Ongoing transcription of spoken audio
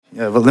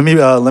Yeah, but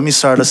let me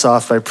start us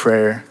off by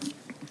prayer.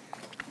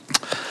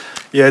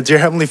 Yeah, dear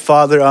Heavenly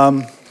Father,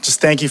 just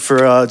thank you for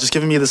just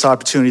giving me this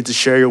opportunity to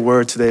share your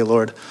word today,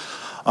 Lord.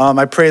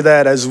 I pray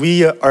that as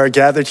we are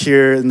gathered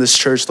here in this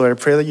church, Lord,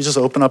 I pray that you just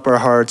open up our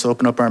hearts,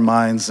 open up our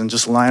minds, and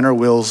just align our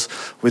wills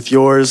with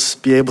yours,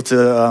 be able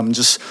to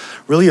just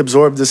really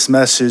absorb this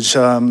message,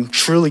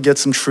 truly get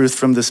some truth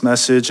from this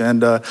message,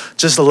 and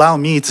just allow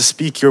me to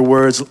speak your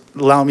words,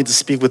 allow me to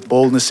speak with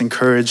boldness and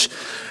courage,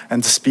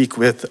 and to speak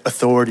with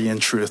authority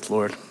and truth,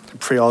 Lord. I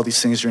pray all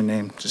these things in your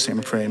name. Just name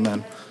I pray,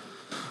 amen.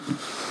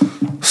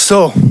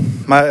 So,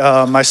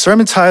 my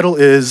sermon title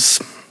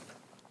is...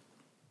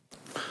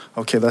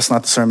 Okay, that's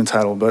not the sermon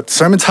title, but the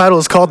sermon title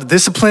is called The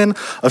Discipline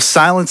of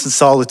Silence and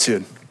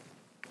Solitude.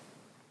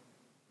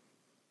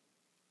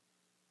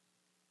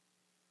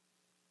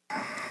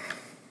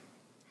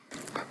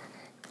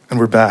 And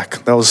we're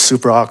back. That was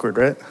super awkward,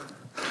 right?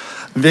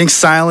 Being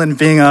silent,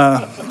 being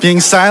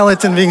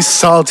silent and being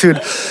solitude.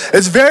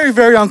 It's very,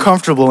 very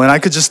uncomfortable, and I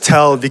could just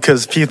tell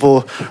because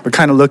people were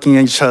kind of looking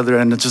at each other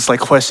and just like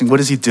questioning, what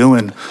is he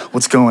doing?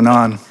 What's going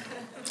on?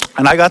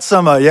 And I got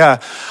some,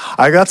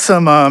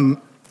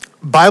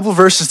 Bible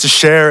verses to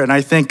share, and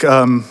I think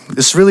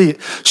this really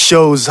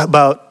shows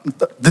about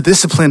the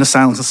discipline of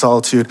silence and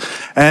solitude.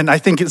 And I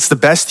think it's the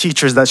best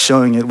teachers that's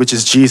showing it, which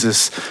is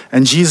Jesus.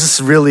 And Jesus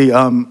really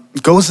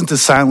goes into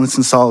silence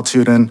and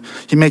solitude, and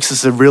he makes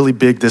this a really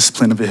big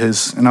discipline of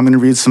his. And I'm going to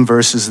read some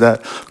verses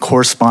that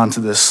correspond to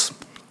this.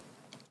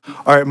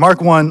 All right, Mark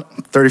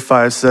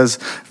 1:35 says,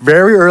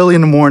 "Very early in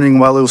the morning,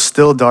 while it was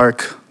still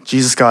dark,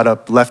 Jesus got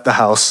up, left the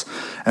house,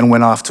 and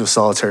went off to a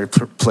solitary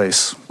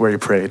place where he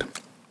prayed."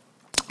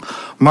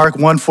 Mark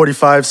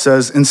 1:45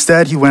 says,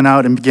 "Instead, he went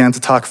out and began to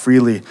talk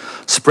freely,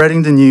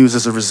 spreading the news.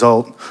 As a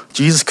result,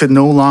 Jesus could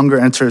no longer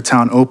enter a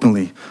town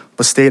openly,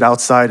 but stayed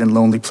outside in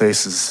lonely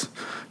places.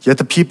 Yet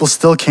the people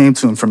still came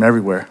to him from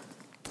everywhere."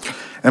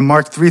 And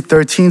Mark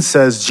 3:13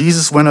 says,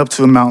 "Jesus went up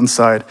to a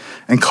mountainside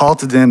and called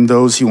to them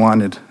those he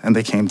wanted, and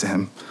they came to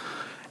him."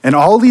 In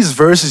all these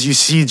verses, you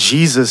see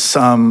Jesus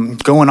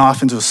going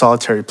off into a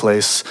solitary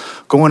place,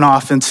 going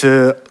off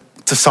into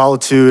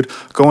solitude,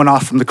 going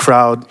off from the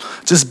crowd,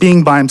 just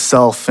being by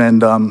himself.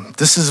 And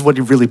this is what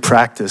he really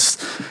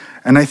practiced.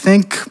 And I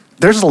think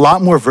there's a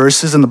lot more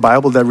verses in the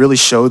Bible that really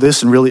show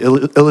this and really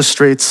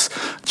illustrates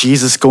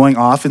Jesus going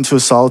off into a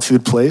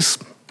solitude place.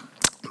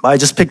 But I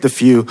just picked a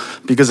few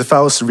because if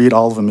I was to read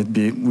all of them,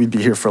 we'd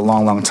be here for a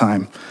long, long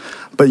time.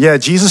 But yeah,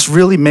 Jesus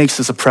really makes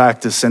this a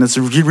practice, and it's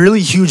a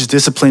really huge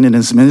discipline in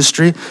his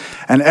ministry.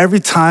 And every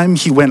time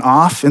he went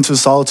off into a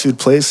solitude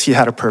place, he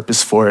had a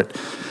purpose for it.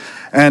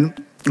 And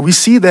we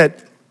see that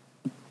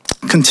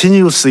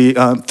continuously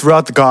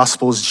throughout the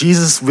Gospels,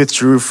 Jesus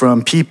withdrew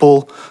from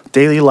people,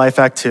 daily life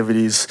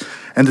activities,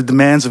 and the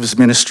demands of his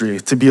ministry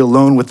to be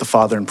alone with the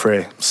Father and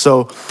pray.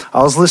 So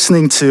I was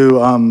listening to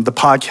the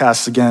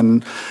podcast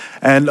again,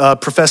 and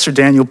Professor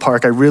Daniel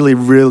Park, I really,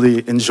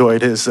 really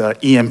enjoyed his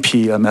EMP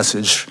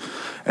message.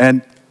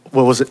 And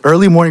what was it?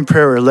 Early morning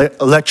prayer or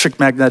electric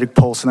magnetic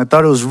pulse. And I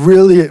thought it was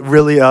really,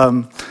 really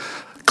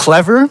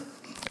clever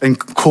and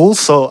cool.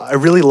 So I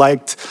really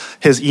liked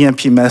his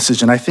EMP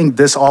message. And I think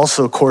this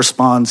also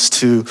corresponds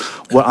to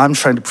what I'm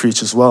trying to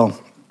preach as well.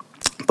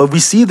 But we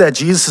see that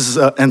Jesus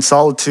and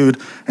solitude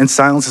and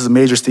silence is a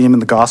major theme in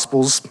the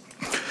Gospels.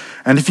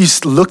 And if you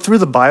look through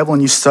the Bible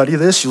and you study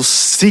this,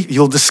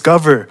 you'll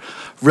discover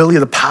really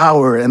the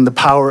power and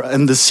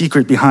the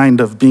secret behind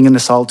of being in a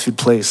solitude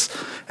place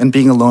and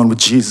being alone with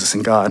Jesus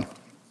and God.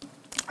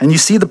 And you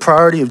see the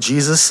priority of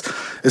Jesus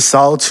is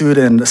solitude,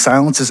 and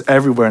silence is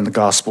everywhere in the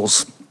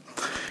Gospels.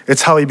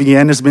 It's how he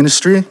began his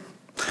ministry.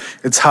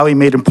 It's how he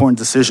made important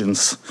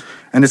decisions.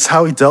 And it's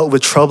how he dealt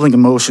with troubling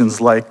emotions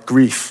like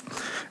grief.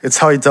 It's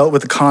how he dealt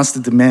with the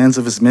constant demands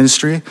of his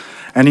ministry.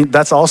 And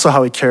that's also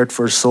how he cared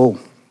for his soul.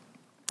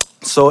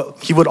 So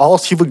he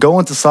would go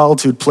into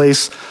solitude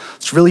place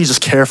to really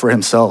just care for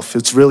himself.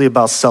 It's really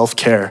about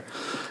self-care.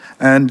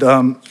 And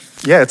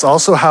it's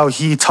also how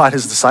he taught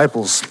his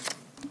disciples.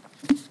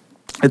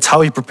 It's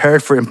how he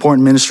prepared for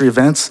important ministry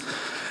events.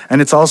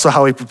 And it's also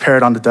how he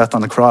prepared on the death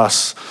on the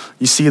cross.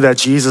 You see that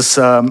Jesus,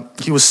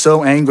 he was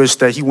so anguished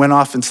that he went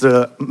off into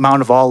the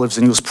Mount of Olives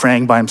and he was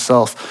praying by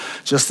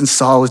himself, just in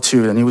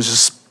solitude. And he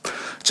was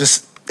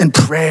just in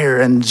prayer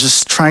and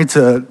just trying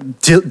to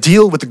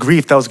deal with the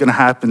grief that was going to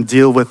happen,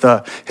 deal with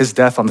his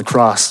death on the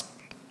cross.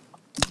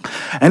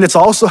 And it's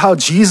also how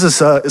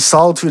Jesus,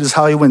 solitude is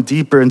how he went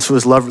deeper into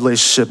his love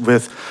relationship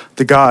with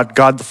the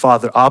God the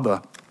Father,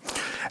 Abba.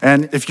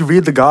 And if you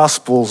read the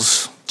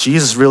Gospels,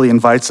 Jesus really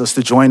invites us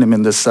to join him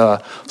in this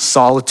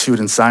solitude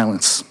and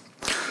silence.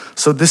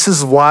 So this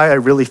is why I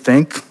really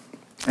think,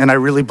 and I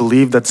really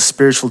believe that the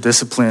spiritual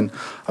discipline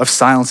of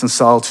silence and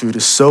solitude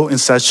is so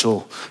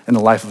essential in the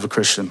life of a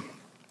Christian.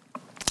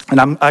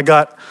 And I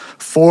got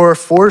four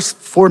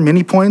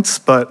mini points,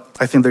 but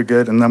I think they're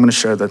good, and I'm going to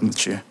share them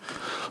with you.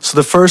 So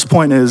the first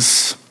point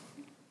is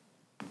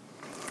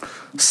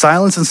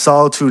silence and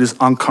solitude is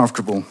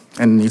uncomfortable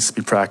and needs to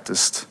be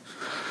practiced.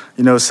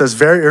 You know, it says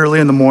very early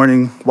in the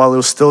morning, while it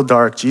was still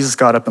dark, Jesus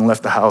got up and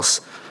left the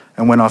house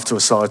and went off to a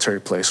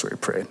solitary place where he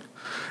prayed.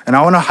 And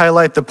I want to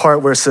highlight the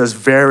part where it says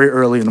very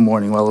early in the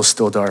morning while it was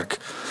still dark.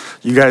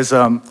 You guys,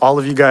 all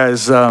of you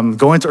guys,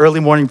 going to early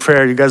morning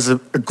prayer, you guys are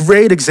a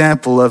great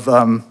example of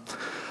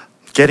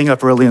getting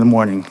up early in the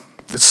morning.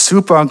 It's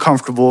super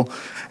uncomfortable,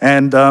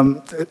 and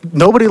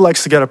nobody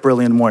likes to get up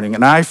early in the morning,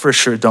 and I for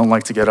sure don't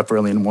like to get up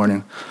early in the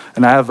morning.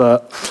 And I have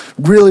a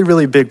really,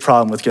 really big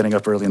problem with getting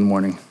up early in the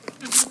morning.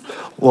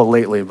 Well,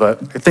 lately,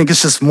 but I think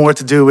it's just more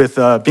to do with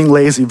being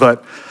lazy,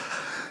 but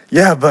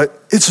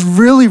it's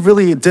really,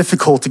 really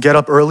difficult to get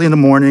up early in the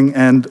morning,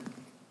 and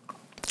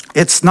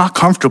it's not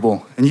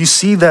comfortable. And you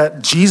see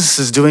that Jesus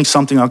is doing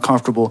something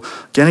uncomfortable,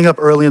 getting up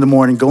early in the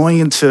morning, going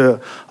into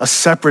a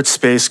separate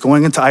space,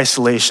 going into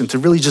isolation to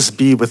really just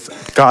be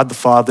with God the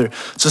Father,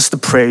 just to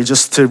pray,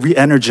 just to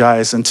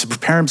re-energize and to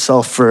prepare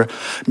himself for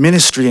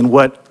ministry and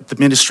what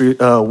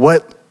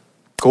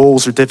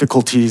goals or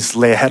difficulties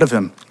lay ahead of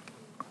him.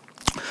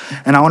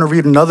 And I want to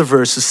read another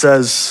verse. It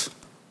says,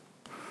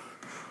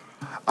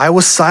 I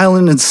was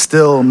silent and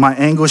still, my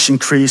anguish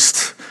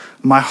increased,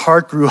 my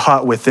heart grew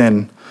hot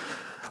within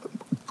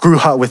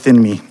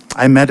me.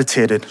 I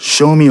meditated,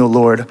 show me, O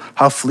Lord,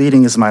 how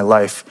fleeting is my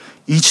life.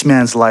 Each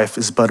man's life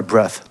is but a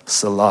breath,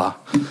 Selah.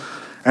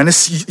 And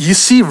you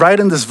see right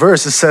in this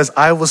verse, it says,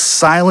 I was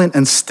silent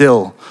and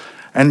still.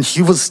 And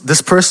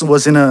this person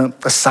was in a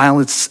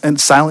silent and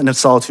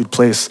solitude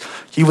place.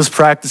 He was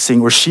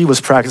practicing, or she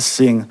was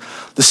practicing,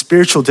 the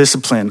spiritual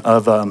discipline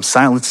of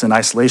silence and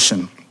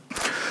isolation.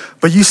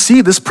 But you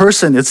see, this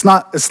person, it's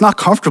not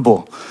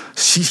comfortable.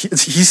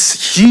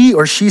 He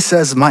or she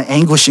says, my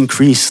anguish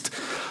increased.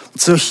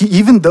 So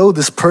even though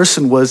this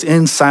person was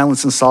in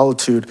silence and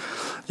solitude,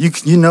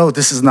 you know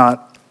this is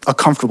not a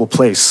comfortable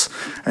place.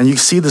 And you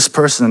see this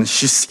person,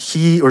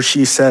 he or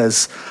she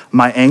says,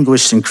 my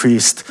anguish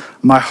increased,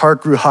 my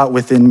heart grew hot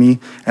within me,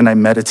 and I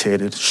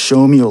meditated.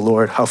 Show me, O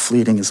Lord, how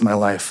fleeting is my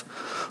life.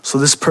 So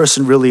this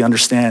person really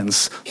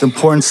understands the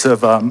importance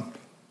of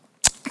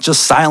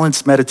just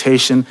silence,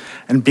 meditation,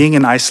 and being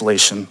in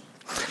isolation.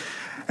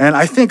 And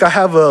I think I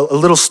have a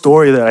little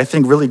story that I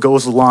think really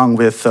goes along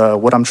with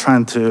what I'm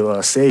trying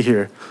to say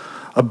here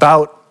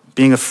about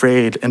being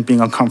afraid and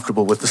being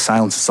uncomfortable with the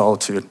silence and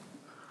solitude.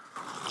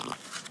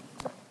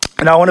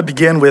 And I want to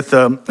begin with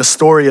a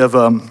story of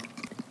a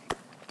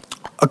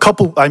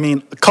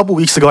couple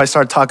weeks ago, I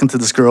started talking to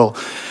this girl,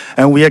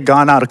 and we had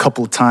gone out a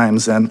couple of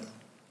times. And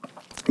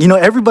you know,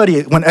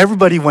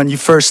 when you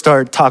first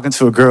start talking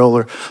to a girl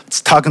or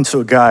talking to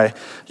a guy,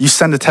 you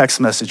send a text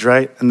message,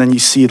 right? And then you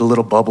see the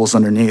little bubbles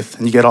underneath,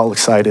 and you get all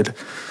excited.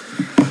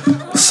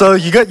 So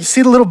you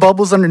see the little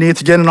bubbles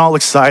underneath, you're getting all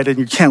excited, and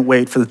you can't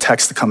wait for the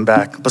text to come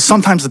back. But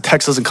sometimes the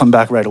text doesn't come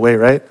back right away,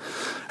 right?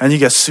 And you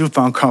get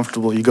super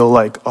uncomfortable. You go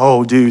like,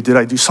 oh, dude, did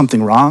I do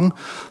something wrong?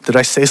 Did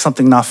I say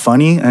something not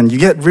funny? And you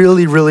get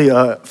really, really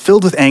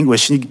filled with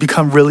anguish, and you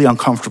become really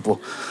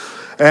uncomfortable.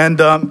 And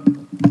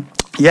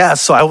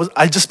so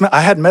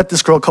I had met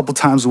this girl a couple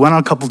times, went on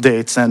a couple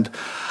dates, and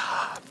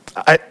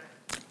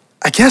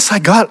I guess I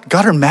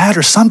got her mad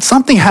or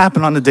something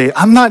happened on the date.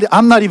 I'm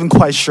not even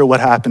quite sure what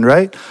happened,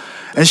 right?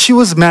 And she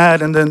was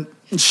mad, and then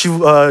she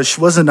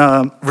wasn't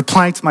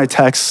replying to my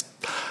text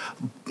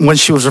when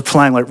she was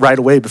replying like right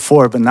away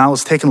before, but now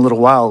it's taking a little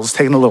while. It was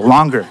taking a little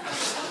longer.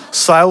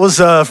 So I was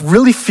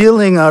really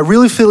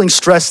feeling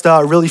stressed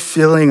out, really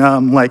feeling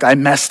like I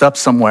messed up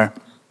somewhere.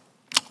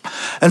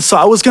 And so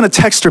I was gonna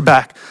text her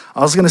back.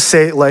 I was gonna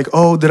say like,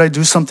 oh, did I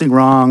do something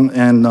wrong?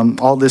 And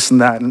all this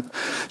and that. And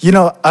you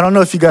know, I don't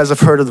know if you guys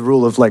have heard of the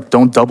rule of like,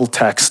 don't double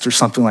text or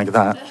something like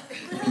that.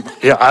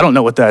 Yeah, I don't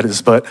know what that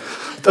is, but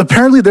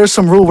apparently there's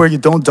some rule where you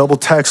don't double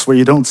text, where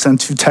you don't send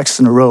 2 texts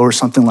in a row or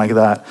something like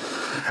that.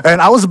 And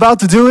I was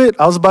about to do it.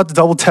 I was about to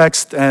double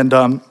text, and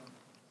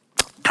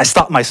I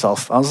stopped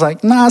myself. I was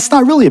like, nah, it's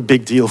not really a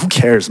big deal. Who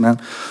cares,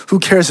 man? Who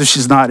cares if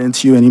she's not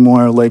into you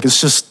anymore? Like, it's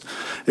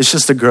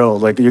just a girl.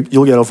 Like,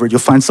 you'll get over it. You'll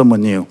find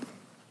someone new.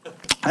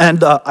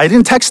 And I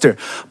didn't text her,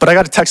 but I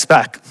got a text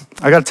back.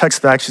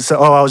 She said,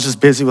 oh, I was just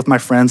busy with my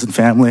friends and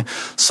family.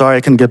 Sorry,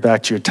 I couldn't get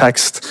back to your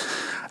text.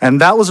 And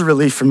that was a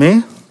relief for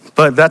me.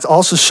 But that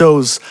also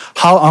shows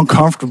how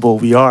uncomfortable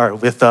we are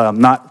with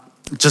not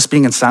just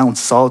being in silence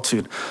and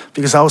solitude,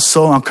 because I was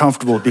so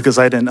uncomfortable because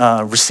I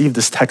didn't receive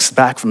this text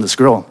back from this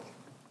girl.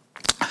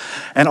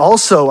 And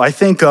also, I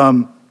think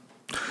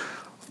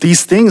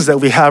these things that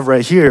we have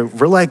right here,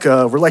 we're like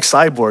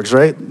cyborgs,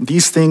 right?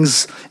 These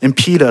things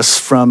impede us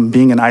from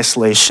being in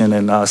isolation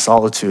and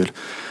solitude.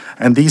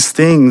 And these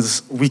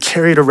things, we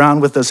carry it around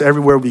with us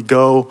everywhere we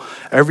go.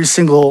 Every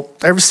single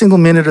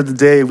minute of the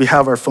day, we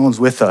have our phones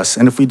with us.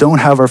 And if we don't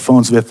have our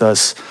phones with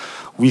us,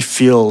 we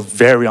feel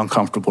very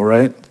uncomfortable,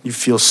 right? You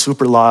feel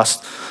super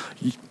lost.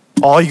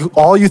 All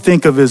you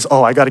think of is,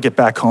 oh, I got to get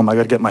back home. I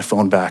got to get my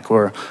phone back.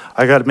 Or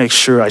I got to make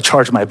sure I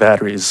charge my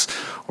batteries.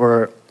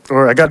 Or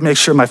I got to make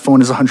sure my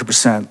phone is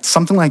 100%.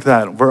 Something like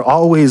that. We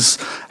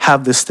always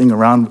have this thing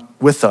around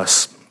with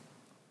us.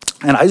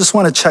 And I just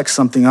want to check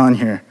something on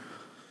here.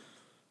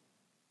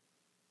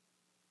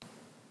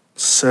 It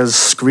says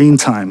screen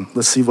time.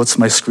 Let's see what's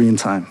my screen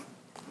time.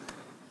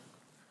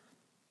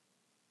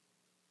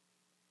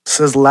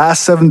 says,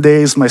 last 7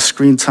 days, my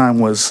screen time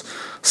was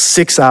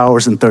 6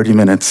 hours and 30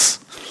 minutes.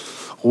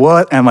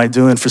 What am I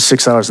doing for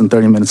 6 hours and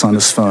 30 minutes on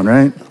this phone,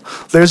 right?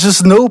 There's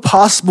just no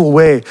possible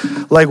way.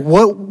 Like,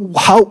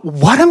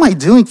 what am I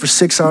doing for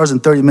 6 hours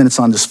and 30 minutes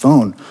on this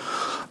phone?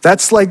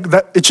 That's like,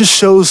 that. It just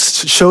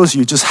shows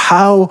you just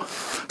how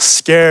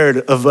scared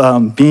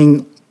of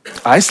being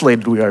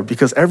isolated we are,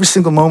 because every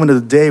single moment of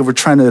the day we're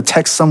trying to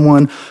text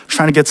someone,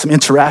 trying to get some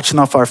interaction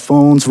off our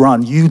phones. We're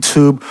on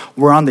YouTube,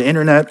 we're on the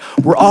internet.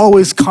 We're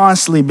always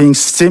constantly being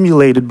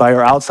stimulated by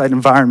our outside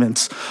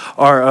environments,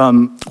 our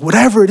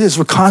whatever it is.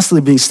 We're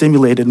constantly being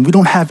stimulated, and we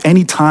don't have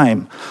any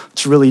time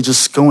to really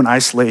just go in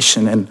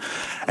isolation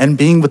and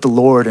being with the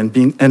Lord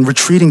and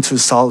retreating to a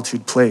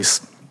solitude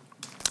place.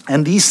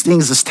 And these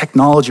things, this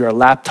technology, our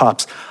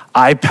laptops,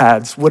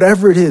 iPads,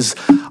 whatever it is,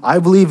 I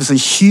believe is a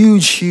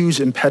huge, huge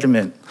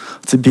impediment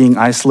to being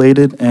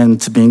isolated and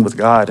to being with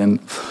God. And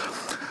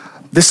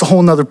this is a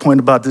whole nother point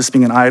about this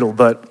being an idol,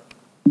 but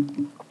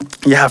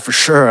yeah, for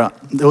sure.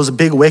 There was a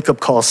big wake-up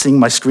call seeing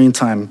my screen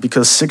time,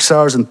 because 6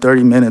 hours and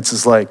 30 minutes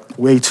is like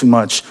way too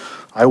much.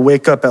 I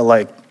wake up at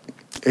like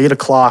 8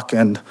 o'clock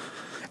and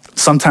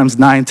sometimes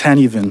 9, 10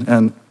 even,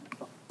 and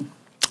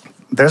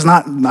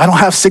I don't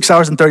have 6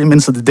 hours and 30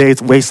 minutes of the day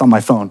to waste on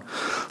my phone.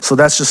 So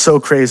that's just so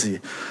crazy.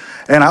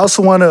 And I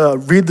also want to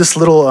read this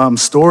little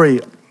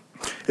story.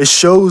 It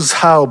shows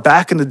how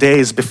back in the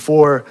days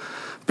before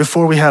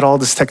we had all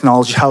this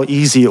technology, how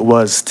easy it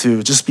was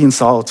to just be in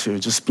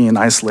solitude, just be in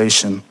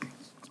isolation.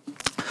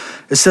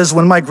 It says,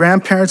 when my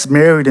grandparents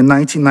married in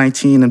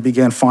 1919 and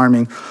began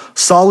farming,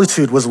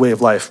 solitude was a way of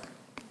life.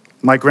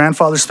 My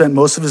grandfather spent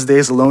most of his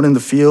days alone in the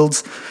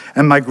fields,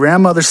 and my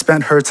grandmother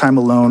spent her time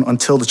alone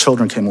until the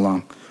children came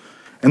along.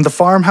 In the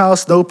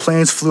farmhouse, no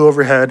planes flew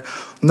overhead,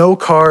 no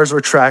cars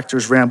or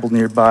tractors rambled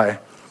nearby.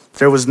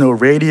 There was no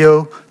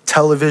radio,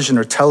 television,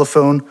 or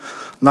telephone,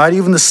 not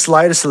even the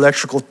slightest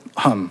electrical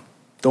hum.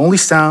 The only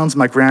sounds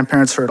my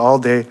grandparents heard all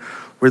day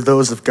were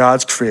those of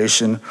God's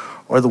creation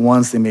or the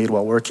ones they made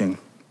while working.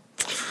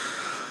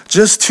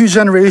 Just 2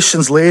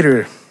 generations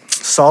later,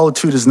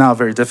 solitude is now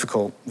very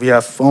difficult. We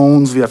have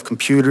phones, we have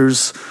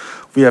computers,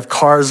 we have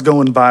cars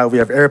going by, we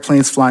have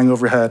airplanes flying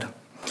overhead.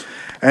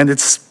 And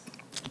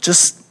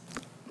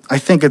I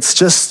think it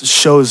just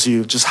shows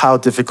you just how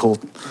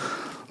difficult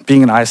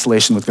being in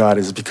isolation with God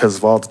is, because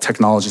of all the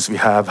technologies we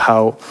have,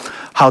 how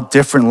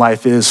different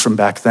life is from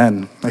back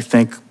then. I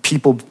think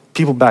people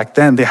back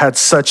then, they had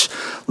such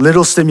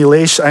little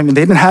stimulation. I mean,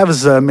 they didn't have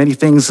as many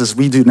things as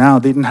we do now.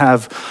 They didn't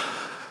have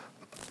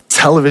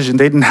television,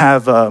 they didn't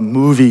have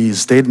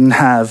movies, they didn't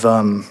have,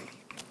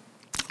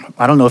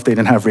 I don't know if they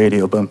didn't have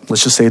radio, but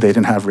let's just say they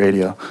didn't have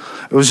radio.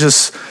 It was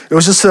just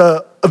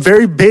a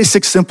very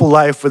basic, simple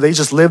life where they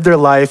just lived their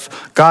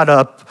life, got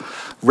up,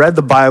 read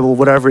the Bible,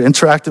 whatever,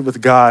 interacted with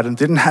God, and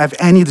didn't have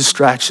any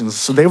distractions.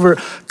 So they were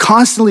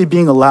constantly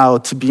being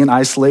allowed to be in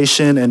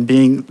isolation, and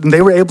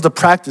they were able to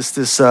practice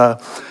this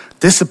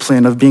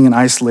discipline of being in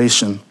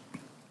isolation.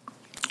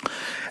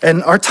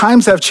 And our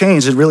times have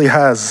changed, it really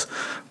has.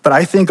 But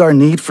I think our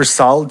need for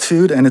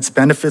solitude and its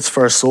benefits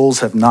for our souls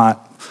have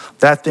not.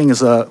 That thing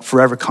is a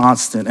forever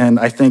constant. And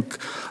I think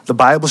the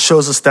Bible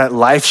shows us that,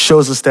 life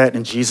shows us that,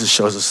 and Jesus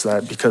shows us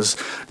that, because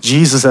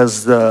Jesus,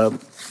 as the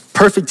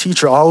perfect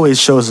teacher, always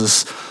shows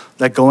us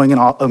that going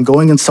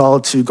in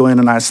solitude, going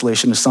in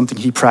isolation is something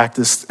he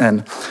practiced.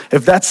 And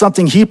if that's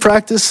something he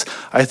practiced,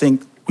 I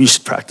think we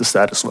should practice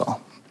that as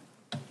well.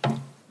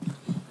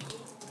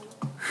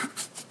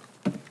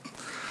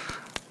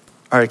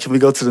 All right, can we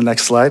go to the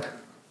next slide?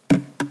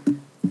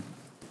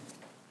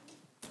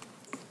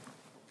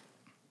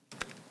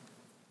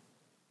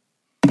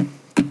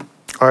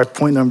 All right,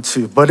 point number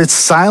 2. But it's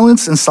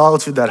silence and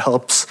solitude that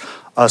helps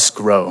us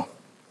grow.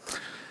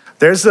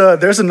 There's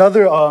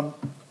another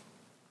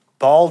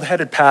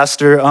bald-headed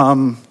pastor,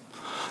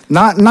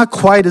 not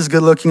quite as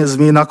good-looking as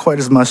me, not quite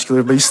as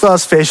muscular, but he still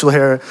has facial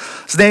hair.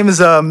 His name is,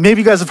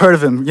 maybe you guys have heard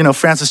of him,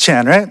 Francis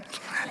Chan, right?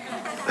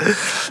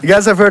 You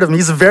guys have heard of him.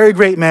 He's a very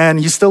great man.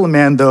 He's still a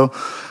man, though.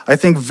 I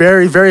think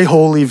very, very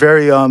holy,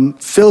 very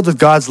filled with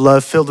God's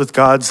love, filled with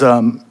God's,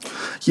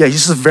 he's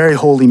just a very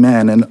holy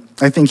man. And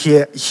I think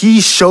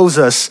he shows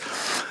us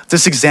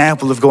this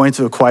example of going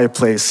to a quiet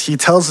place. He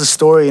tells the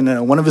story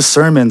in one of his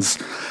sermons.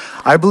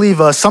 I believe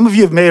some of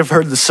you may have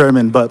heard the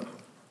sermon, but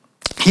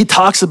he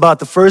talks about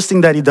the first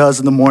thing that he does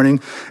in the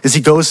morning is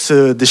he goes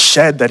to the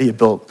shed that he had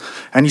built,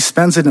 and he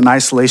spends it in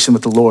isolation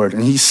with the Lord.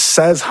 And he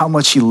says how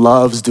much he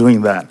loves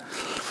doing that.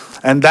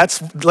 And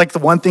that's like the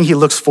one thing he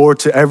looks forward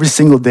to every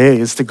single day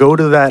is to go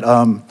to that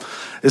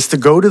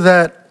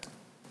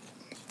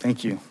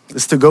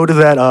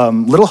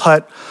little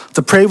hut,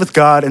 to pray with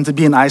God and to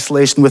be in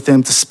isolation with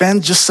him, to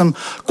spend just some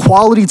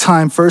quality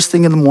time first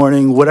thing in the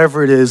morning,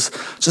 whatever it is,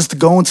 just to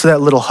go into that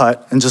little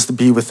hut and just to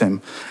be with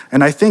him.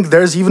 And I think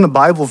there's even a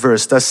Bible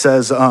verse that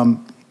says,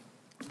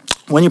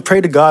 when you pray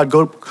to God,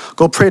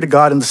 go pray to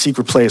God in the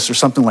secret place or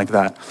something like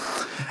that.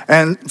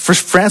 And for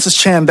Francis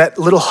Chan, that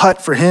little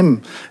hut for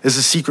him is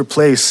a secret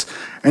place.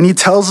 And he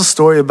tells a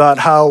story about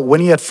how when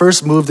he had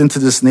first moved into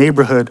this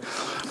neighborhood,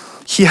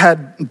 he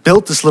had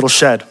built this little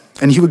shed.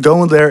 And he would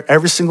go in there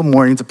every single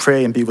morning to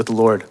pray and be with the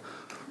Lord.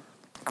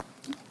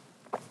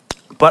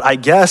 But I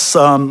guess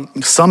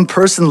some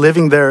person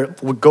living there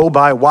would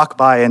walk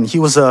by, and he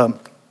was a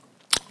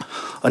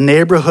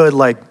neighborhood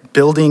like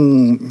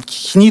building,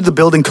 he knew the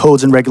building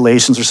codes and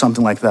regulations or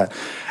something like that.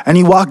 And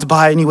he walked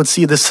by and he would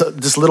see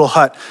this little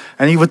hut,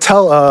 and he would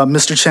tell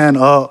Mr. Chan,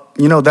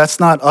 that's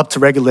not up to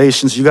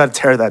regulations, you got to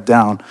tear that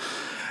down.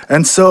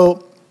 And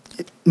so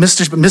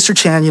Mr.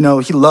 Chan,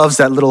 he loves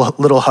that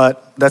little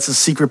hut. That's his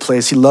secret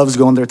place. He loves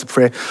going there to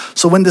pray.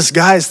 So when this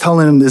guy is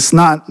telling him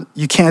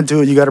you can't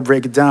do it, you got to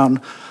break it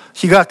down,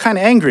 he got kind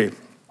of angry.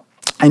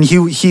 And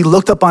he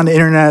looked up on the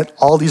internet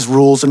all these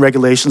rules and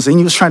regulations, and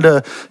he was trying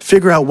to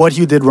figure out what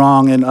he did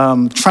wrong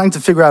and trying to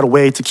figure out a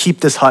way to keep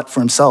this hut for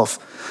himself.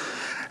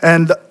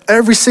 And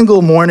every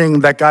single morning,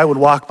 that guy would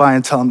walk by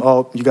and tell him,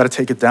 oh, you got to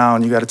take it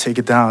down, you got to take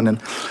it down.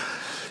 And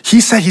he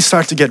said he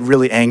started to get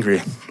really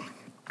angry.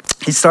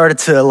 He started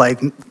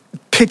to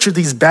picture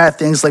these bad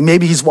things, like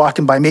maybe he's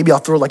walking by, maybe I'll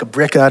throw like a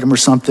brick at him or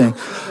something.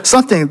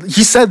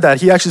 He said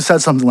that, he actually said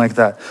something like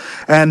that.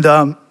 And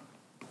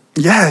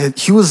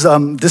he was,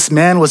 this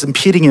man was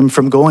impeding him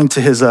from going to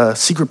his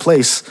secret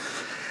place.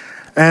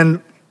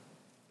 And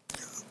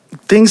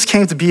things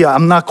came to be,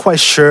 I'm not quite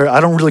sure,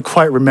 I don't really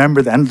quite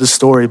remember the end of the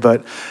story,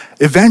 but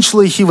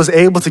eventually he was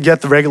able to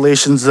get the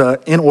regulations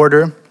in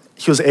order.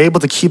 He was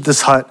able to keep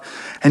this hut,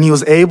 and he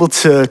was able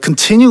to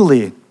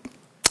continually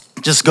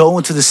just go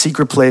into the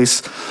secret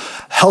place,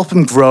 help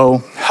him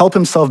grow, help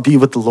himself be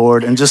with the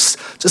Lord, and just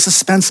to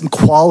spend some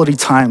quality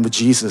time with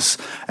Jesus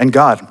and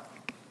God.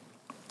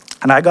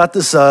 And I got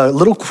this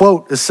little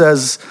quote. It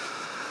says,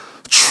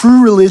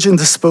 "True religion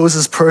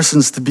disposes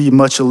persons to be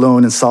much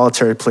alone in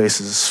solitary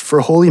places.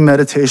 For holy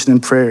meditation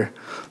and prayer,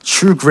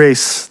 true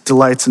grace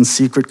delights in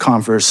secret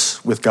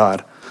converse with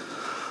God."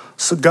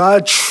 So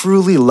God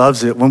truly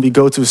loves it when we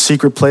go to a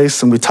secret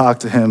place and we talk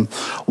to him.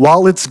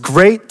 While it's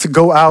great to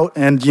go out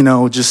and,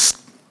 just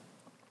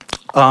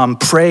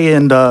pray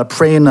in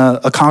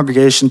a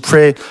congregation,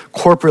 pray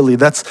corporately,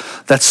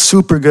 that's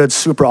super good,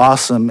 super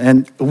awesome.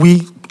 And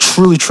we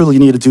truly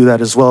need to do that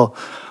as well.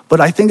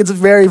 But I think it's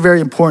very, very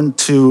important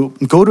to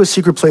go to a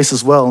secret place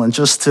as well and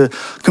just to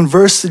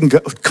converse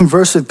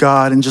with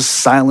God in just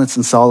silence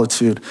and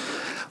solitude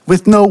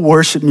with no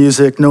worship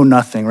music, no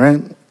nothing,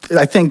 right?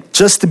 I think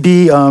just to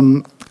be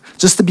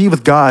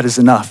with God is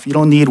enough. You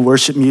don't need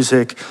worship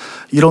music.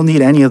 You don't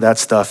need any of that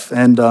stuff.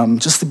 And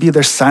just to be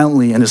there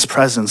silently in his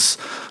presence,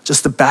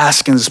 just to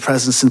bask in his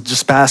presence and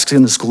just bask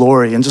in his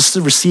glory and just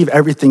to receive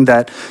everything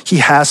that he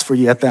has for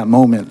you at that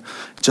moment,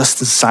 just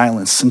in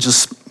silence and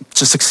just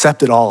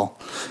accept it all.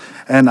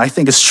 And I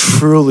think it's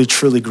truly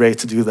great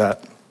to do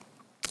that.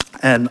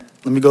 And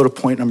let me go to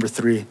point number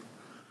 3.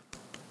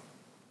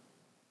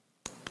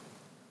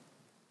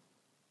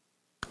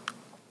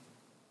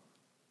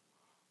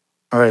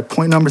 All right,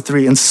 point number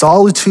 3. In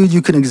solitude,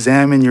 you can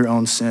examine your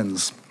own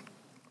sins.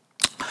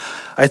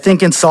 I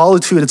think in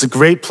solitude, it's a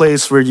great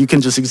place where you can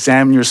just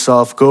examine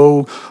yourself,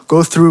 go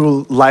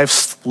through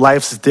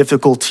life's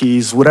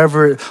difficulties,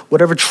 whatever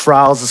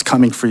trials is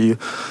coming for you.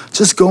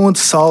 Just go into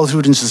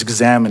solitude and just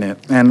examine it.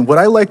 And what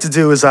I like to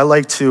do is I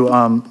like to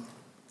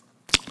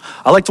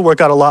work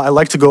out a lot. I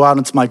like to go out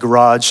into my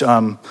garage.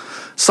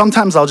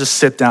 Sometimes I'll just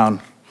sit down.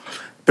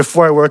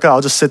 Before I work out,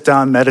 I'll just sit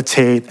down,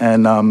 meditate,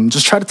 and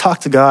just try to talk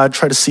to God,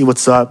 try to see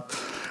what's up.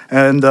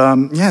 And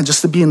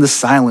just to be in the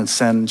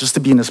silence and just to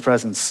be in his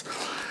presence.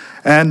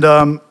 And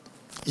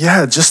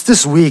just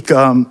this week,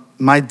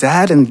 my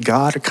dad and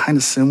God are kind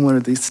of similar.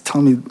 They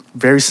tell me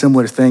very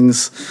similar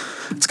things.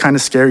 It's kind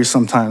of scary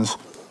sometimes.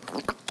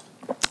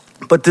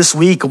 But this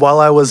week, while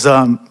I was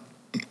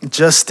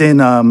just in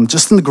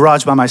the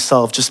garage by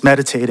myself, just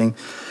meditating,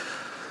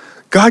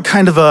 God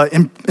kind of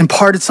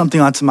imparted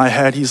something onto my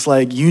head. He's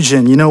like,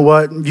 Eugen, you know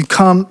what? You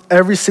come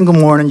every single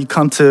morning, you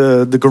come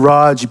to the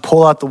garage, you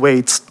pull out the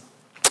weights,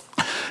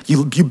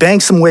 you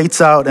bang some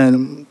weights out,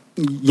 and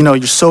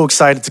you're so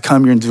excited to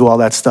come here and do all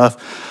that stuff.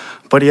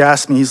 But he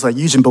asked me, he's like,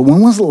 Eugen, but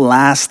when was the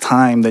last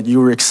time that you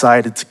were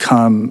excited to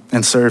come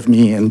and serve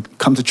me and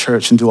come to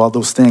church and do all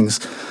those things?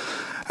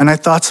 And I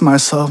thought to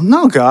myself,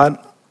 no, God,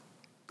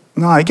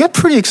 no, I get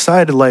pretty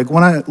excited. Like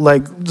when I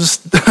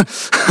just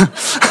this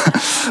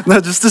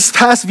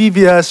past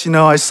VBS,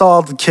 I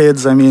saw the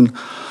kids. I mean,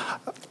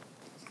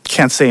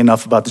 can't say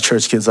enough about the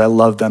church kids. I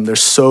love them. They're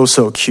so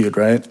cute,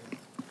 right?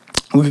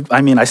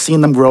 I seen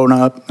them growing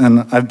up,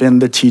 and I've been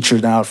their teacher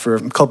now for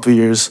a couple of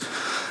years.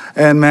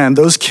 And man,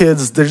 those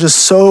kids, they're just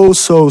so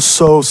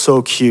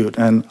cute,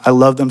 and I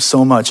love them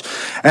so much.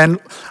 And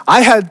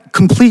I had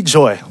complete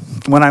joy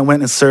when I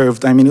went and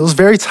served. It was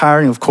very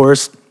tiring, of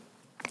course.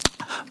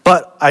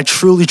 But I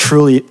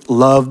truly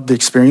loved the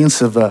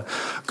experience of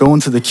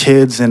going to the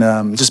kids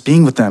and just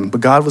being with them.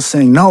 But God was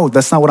saying, no,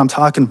 that's not what I'm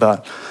talking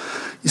about.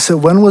 He said,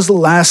 when was the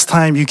last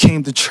time you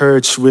came to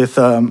church with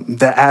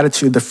the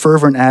attitude, the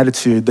fervent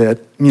attitude that,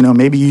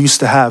 maybe you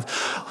used to have?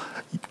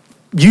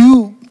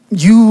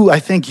 I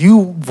think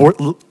you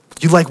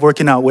like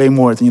working out way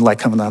more than you like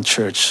coming down to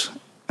church.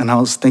 And I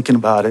was thinking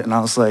about it, and I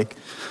was like,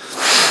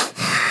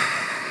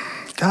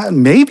 God,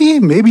 maybe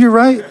you're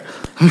right.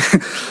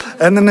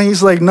 And then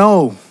he's like,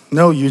 no,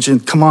 Eugene,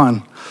 come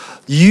on.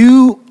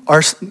 You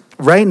are,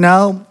 right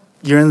now,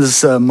 you're in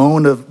this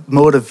mode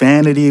of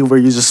vanity where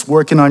you're just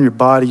working on your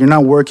body. You're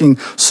not working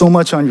so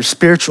much on your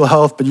spiritual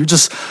health, but you're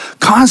just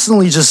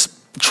constantly just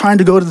trying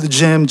to go to the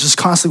gym, just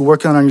constantly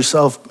working on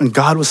yourself. And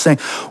God was saying,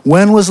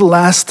 when was the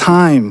last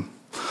time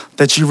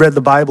that you read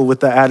the Bible with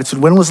that attitude?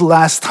 When was the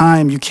last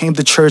time you came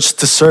to church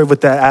to serve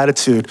with that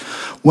attitude?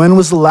 When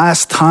was the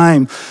last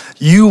time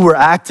you were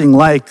acting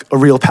like a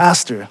real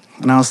pastor?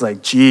 And I was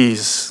like,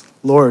 geez,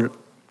 Lord,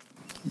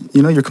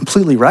 you're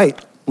completely right.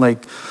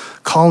 Like,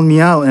 calling me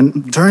out.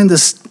 And during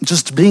this,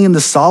 just being in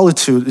this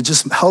solitude, it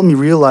just helped me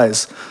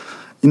realize,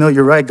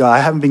 you're right, God, I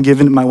haven't been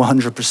giving it my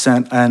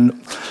 100%.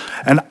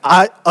 And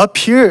I, up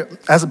here,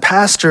 as a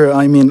pastor,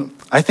 I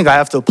think I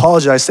have to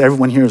apologize to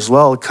everyone here as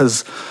well,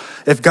 because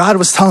if God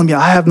was telling me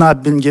I have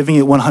not been giving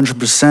it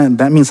 100%,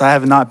 that means I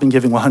have not been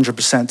giving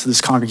 100% to this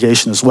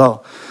congregation as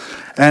well.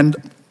 And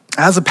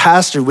as a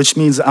pastor, which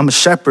means I'm a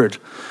shepherd,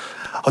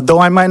 although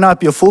I might not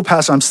be a full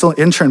pastor, I'm still an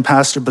intern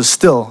pastor, but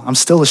still, I'm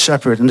still a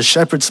shepherd. And the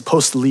shepherd's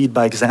supposed to lead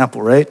by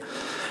example, right?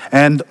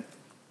 And,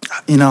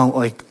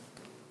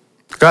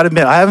 gotta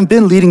admit, I haven't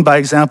been leading by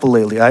example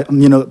lately.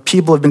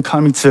 People have been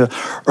coming to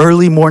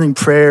early morning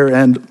prayer,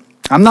 and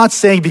I'm not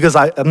saying because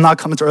I'm not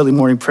coming to early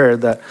morning prayer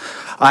that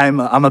I'm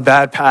a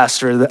bad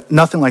pastor,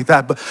 nothing like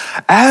that. But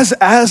as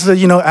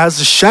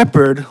a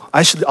shepherd,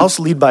 I should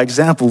also lead by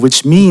example,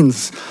 which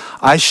means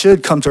I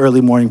should come to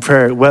early morning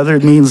prayer, whether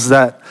it means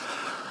that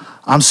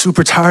I'm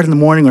super tired in the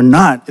morning or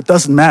not. It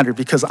doesn't matter,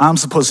 because I'm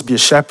supposed to be a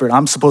shepherd.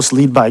 I'm supposed to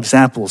lead by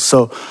example.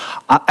 So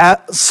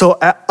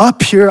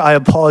up here, I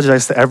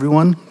apologize to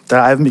everyone that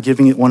I haven't been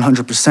giving it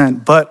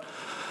 100%, but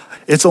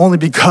it's only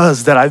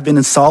because that I've been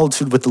in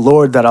solitude with the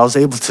Lord that I was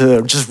able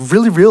to just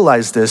really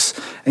realize this.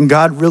 And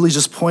God really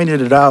just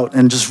pointed it out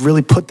and just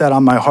really put that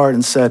on my heart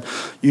and said,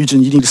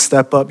 Eugene, you need to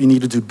step up. You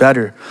need to do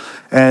better.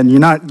 And you're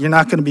not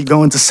going to be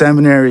going to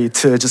seminary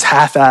to just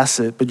half-ass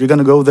it, but you're going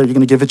to go there. You're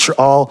going to give it your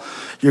all.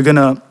 You're going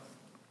to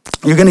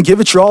give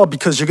it your all,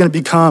 because you're going to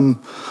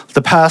become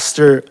the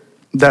pastor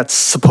that's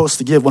supposed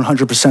to give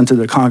 100% to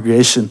the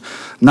congregation.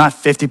 Not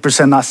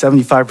 50%, not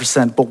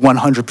 75%, but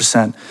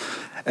 100%.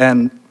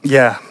 And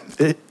yeah,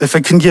 if I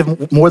can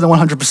give more than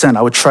 100%,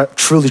 I would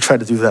truly try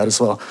to do that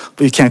as well.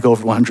 But you can't go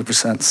over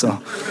 100%,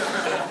 so.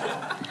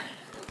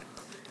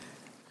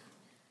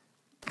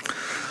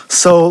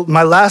 So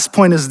my last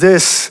point is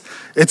this.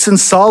 It's in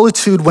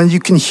solitude when you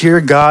can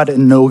hear God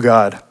and know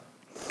God.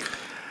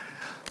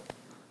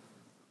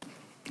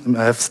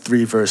 I have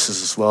 3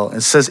 verses as well.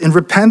 It says, in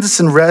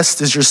repentance and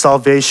rest is your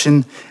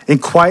salvation. In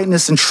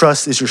quietness and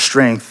trust is your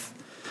strength.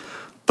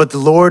 But the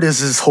Lord is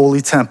his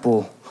holy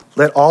temple.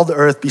 Let all the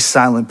earth be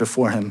silent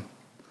before him.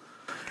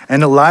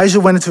 And Elijah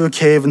went into a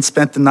cave and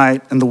spent the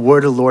night, and the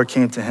word of the Lord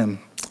came to him,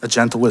 a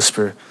gentle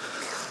whisper.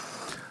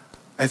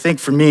 I think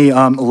for me,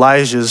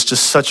 Elijah is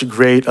just such a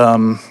great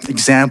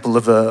example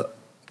of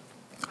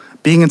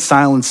being in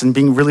silence and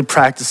being really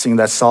practicing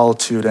that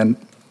solitude. And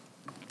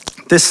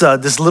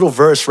this little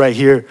verse right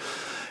here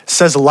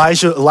says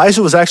Elijah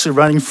was actually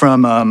running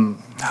from,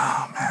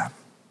 I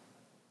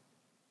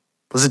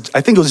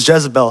think it was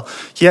Jezebel.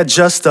 He had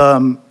just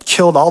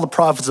killed all the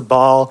prophets of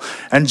Baal,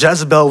 and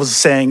Jezebel was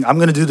saying, I'm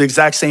going to do the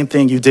exact same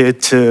thing you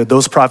did to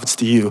those prophets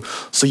to you,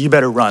 so you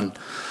better run.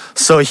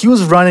 So he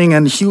was running,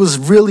 and he was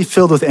really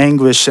filled with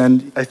anguish,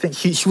 and I think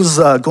he was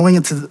going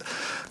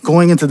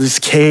into these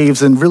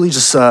caves and really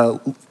just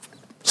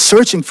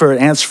searching for an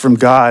answer from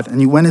God.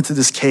 And he went into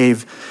this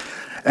cave,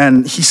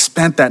 and he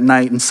spent that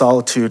night in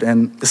solitude.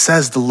 And it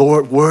says the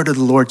word of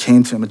the Lord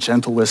came to him, a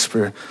gentle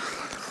whisper.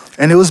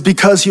 And it was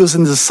because he was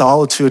in this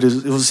solitude,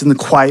 it was in the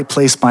quiet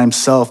place by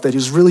himself, that he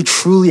was really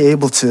truly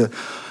able to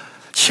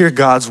hear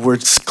God's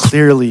words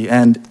clearly.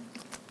 And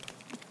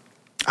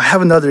I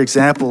have another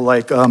example,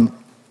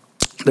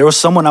 there was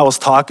someone I was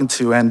talking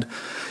to, and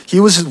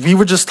we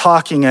were just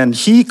talking, and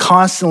he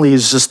constantly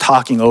is just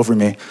talking over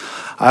me.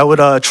 I would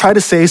try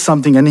to say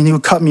something, and then he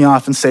would cut me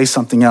off and say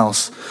something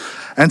else.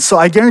 And so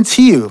I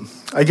guarantee you,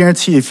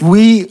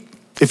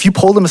 if you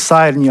pulled him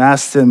aside and you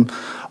asked him,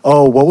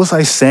 oh, what was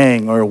I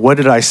saying, or what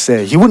did I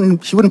say? He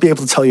wouldn't be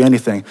able to tell you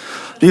anything,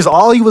 because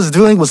all he was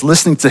doing was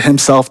listening to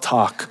himself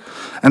talk,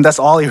 and that's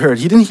all he heard.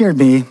 He didn't hear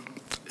me.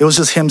 It was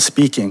just him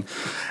speaking.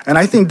 And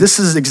I think this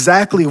is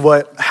exactly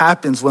what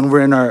happens when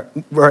we're in our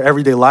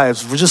everyday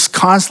lives. We're just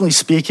constantly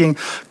speaking,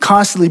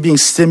 constantly being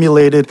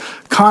stimulated,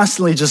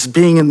 constantly just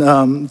being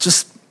in,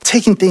 just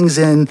taking things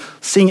in,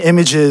 seeing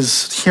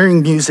images,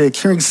 hearing music,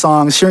 hearing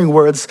songs, hearing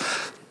words,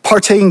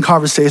 partaking in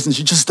conversations.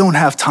 You just don't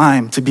have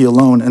time to be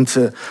alone and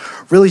to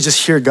really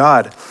just hear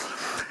God.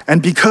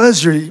 And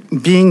because you're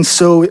being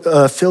so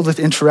filled with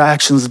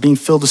interactions, being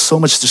filled with so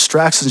much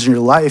distractions in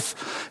your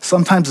life,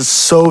 sometimes it's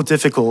so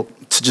difficult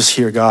to just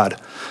hear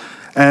God.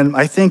 And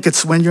I think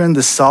it's when you're in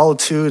this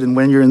solitude and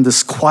when you're in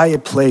this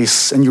quiet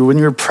place and when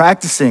you're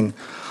practicing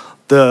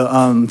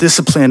the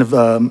discipline of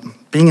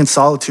being in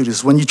solitude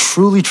is when you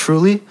truly,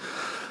 truly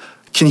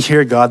can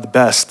hear God the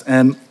best.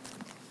 And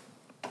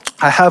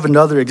I have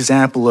another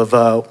example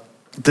of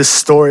this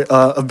story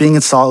of being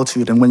in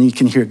solitude and when you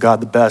can hear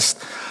God the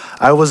best.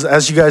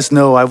 As you guys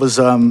know, I was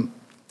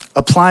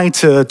applying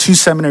to 2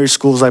 seminary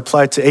schools. I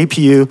applied to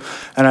APU,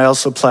 and I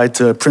also applied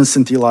to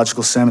Princeton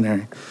Theological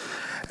Seminary.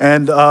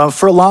 And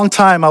for a long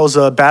time, I was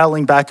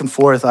battling back and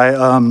forth.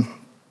 I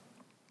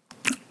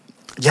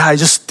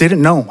just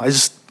didn't know. I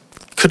just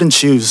couldn't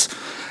choose.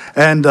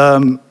 And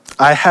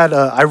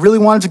I really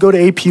wanted to go to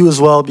APU as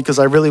well because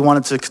I really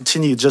wanted to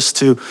continue just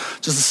to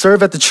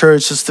serve at the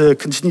church, just to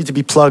continue to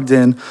be plugged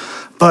in.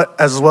 But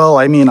as well,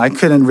 I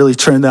couldn't really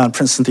turn down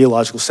Princeton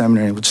Theological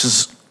Seminary, which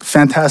is a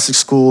fantastic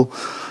school,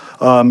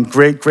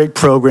 great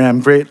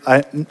program,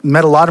 I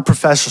met a lot of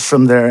professors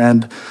from there,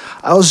 and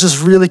I was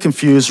just really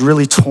confused,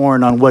 really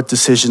torn on what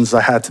decisions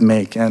I had to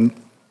make. And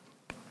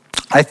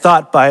I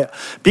thought by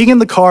being in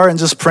the car and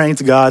just praying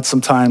to God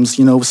sometimes,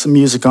 with some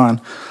music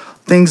on,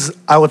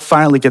 I would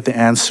finally get the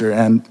answer.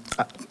 And,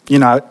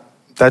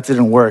 that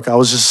didn't work.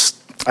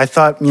 I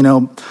thought,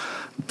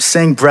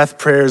 saying breath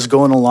prayers,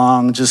 going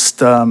along, just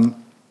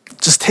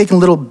taking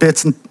little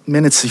bits and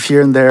minutes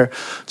here and there,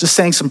 just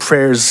saying some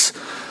prayers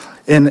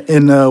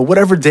in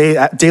whatever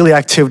daily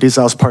activities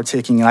I was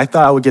partaking in. I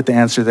thought I would get the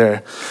answer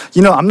there.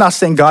 I'm not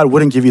saying God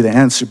wouldn't give you the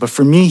answer, but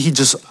for me,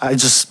 I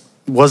just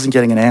wasn't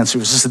getting an answer.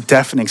 It was just a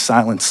deafening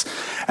silence.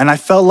 And I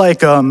felt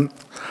like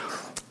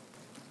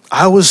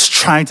I was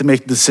trying to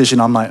make the decision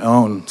on my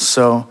own.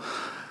 So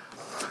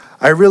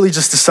I really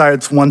just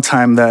decided one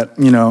time that,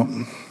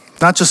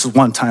 not just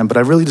one time, but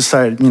I really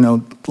decided,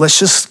 let's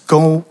just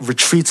go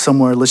retreat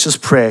somewhere. Let's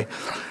just pray.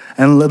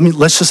 And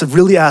let's just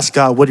really ask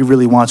God what he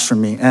really wants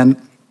from me.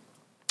 And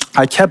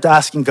I kept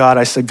asking God.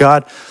 I said,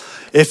 God,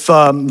 if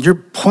you're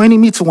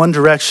pointing me to one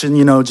direction,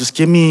 just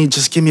give me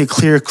a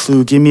clear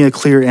clue, give me a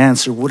clear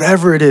answer,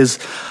 whatever it is.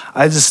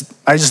 I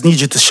just need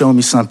you to show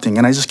me something.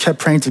 And I just kept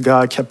praying to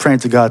God,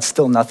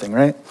 still nothing,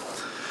 right?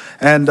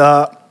 And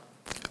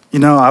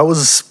I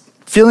was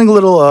feeling a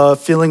little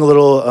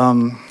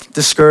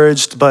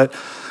discouraged, but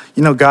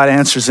God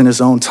answers in his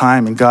own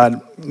time, and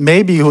God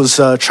maybe he was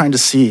trying to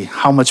see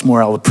how much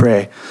more I would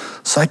pray.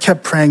 So I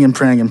kept praying and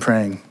praying and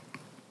praying.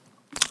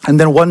 And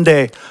then one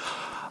day,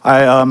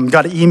 I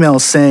got an email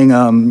saying,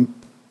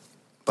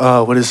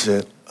 what is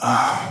it?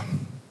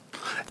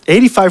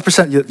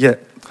 85%, yeah.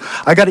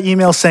 I got an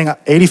email saying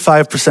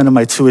 85% of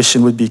my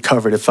tuition would be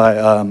covered if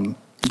I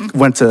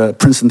went to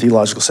Princeton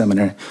Theological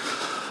Seminary.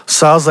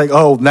 So I was like,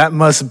 oh, that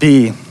must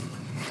be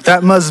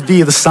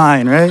the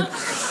sign, right?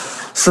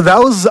 So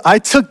I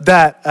took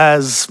that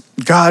as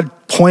God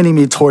pointing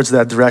me towards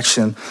that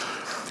direction.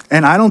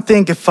 And I don't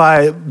think if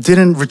I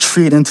didn't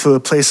retreat into a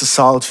place of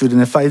solitude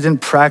and if I didn't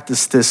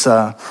practice this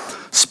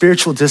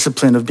spiritual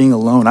discipline of being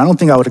alone, I don't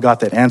think I would have got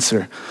that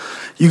answer.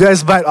 You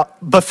guys might,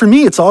 but for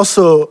me, it's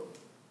also,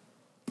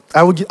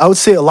 I would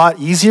say a lot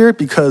easier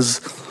because,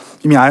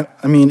 I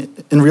mean,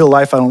 in real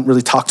life, I don't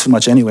really talk too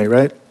much anyway,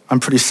 right? I'm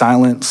pretty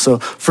silent. So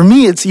for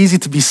me, it's easy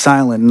to be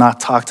silent and not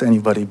talk to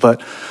anybody.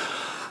 But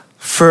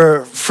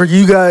for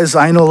you guys,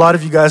 I know a lot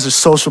of you guys are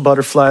social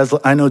butterflies.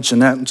 I know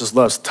Jeanette just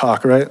loves to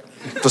talk, right?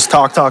 Just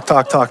talk,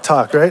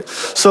 right?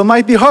 So it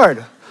might be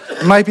hard.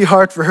 It might be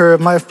hard for her.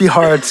 It might be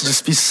hard to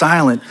just be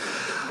silent.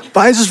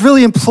 But I just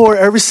really implore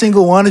every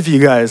single one of you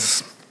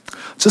guys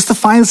just to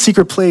find a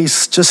secret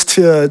place, just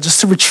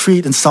to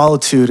retreat in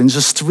solitude and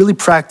just to really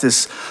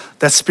practice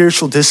that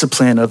spiritual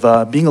discipline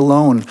of being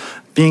alone,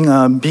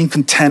 being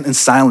content in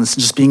silence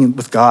and just being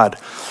with God.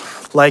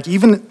 Like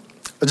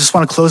I just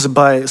want to close it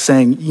by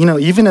saying,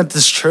 even at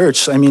this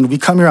church, we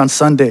come here on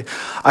Sunday.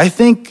 I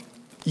think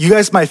you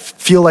guys might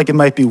feel like it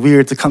might be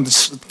weird to come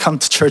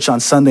to church on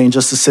Sunday and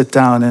just to sit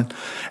down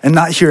and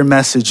not hear a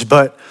message.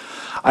 But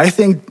I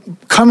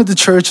think coming to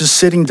church is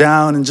sitting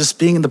down and just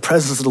being in the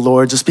presence of the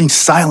Lord, just being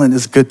silent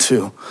is good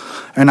too.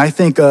 And I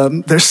think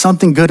there's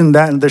something good in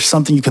that, and there's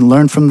something you can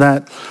learn from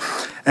that.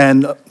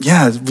 And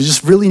we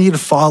just really need to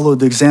follow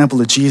the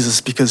example of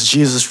Jesus because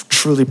Jesus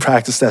truly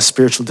practiced that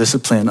spiritual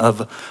discipline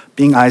of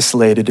being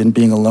isolated and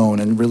being alone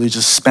and really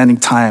just spending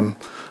time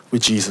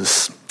with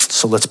Jesus.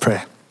 So let's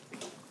pray.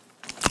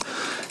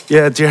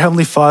 Yeah, dear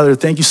Heavenly Father,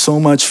 thank you so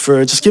much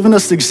for just giving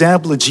us the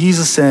example of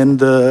Jesus and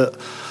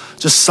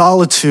just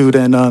solitude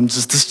and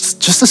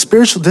just the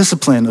spiritual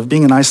discipline of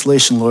being in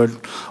isolation, Lord.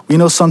 We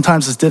know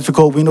sometimes it's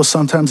difficult. We know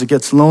sometimes it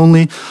gets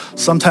lonely.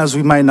 Sometimes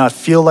we might not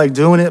feel like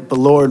doing it, but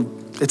Lord,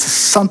 it's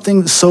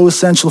something so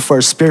essential for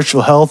our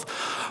spiritual health,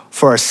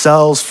 for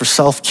ourselves, for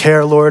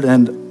self-care, Lord.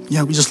 And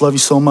we just love you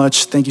so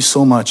much. Thank you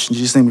so much. In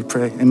Jesus' name we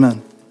pray.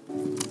 Amen.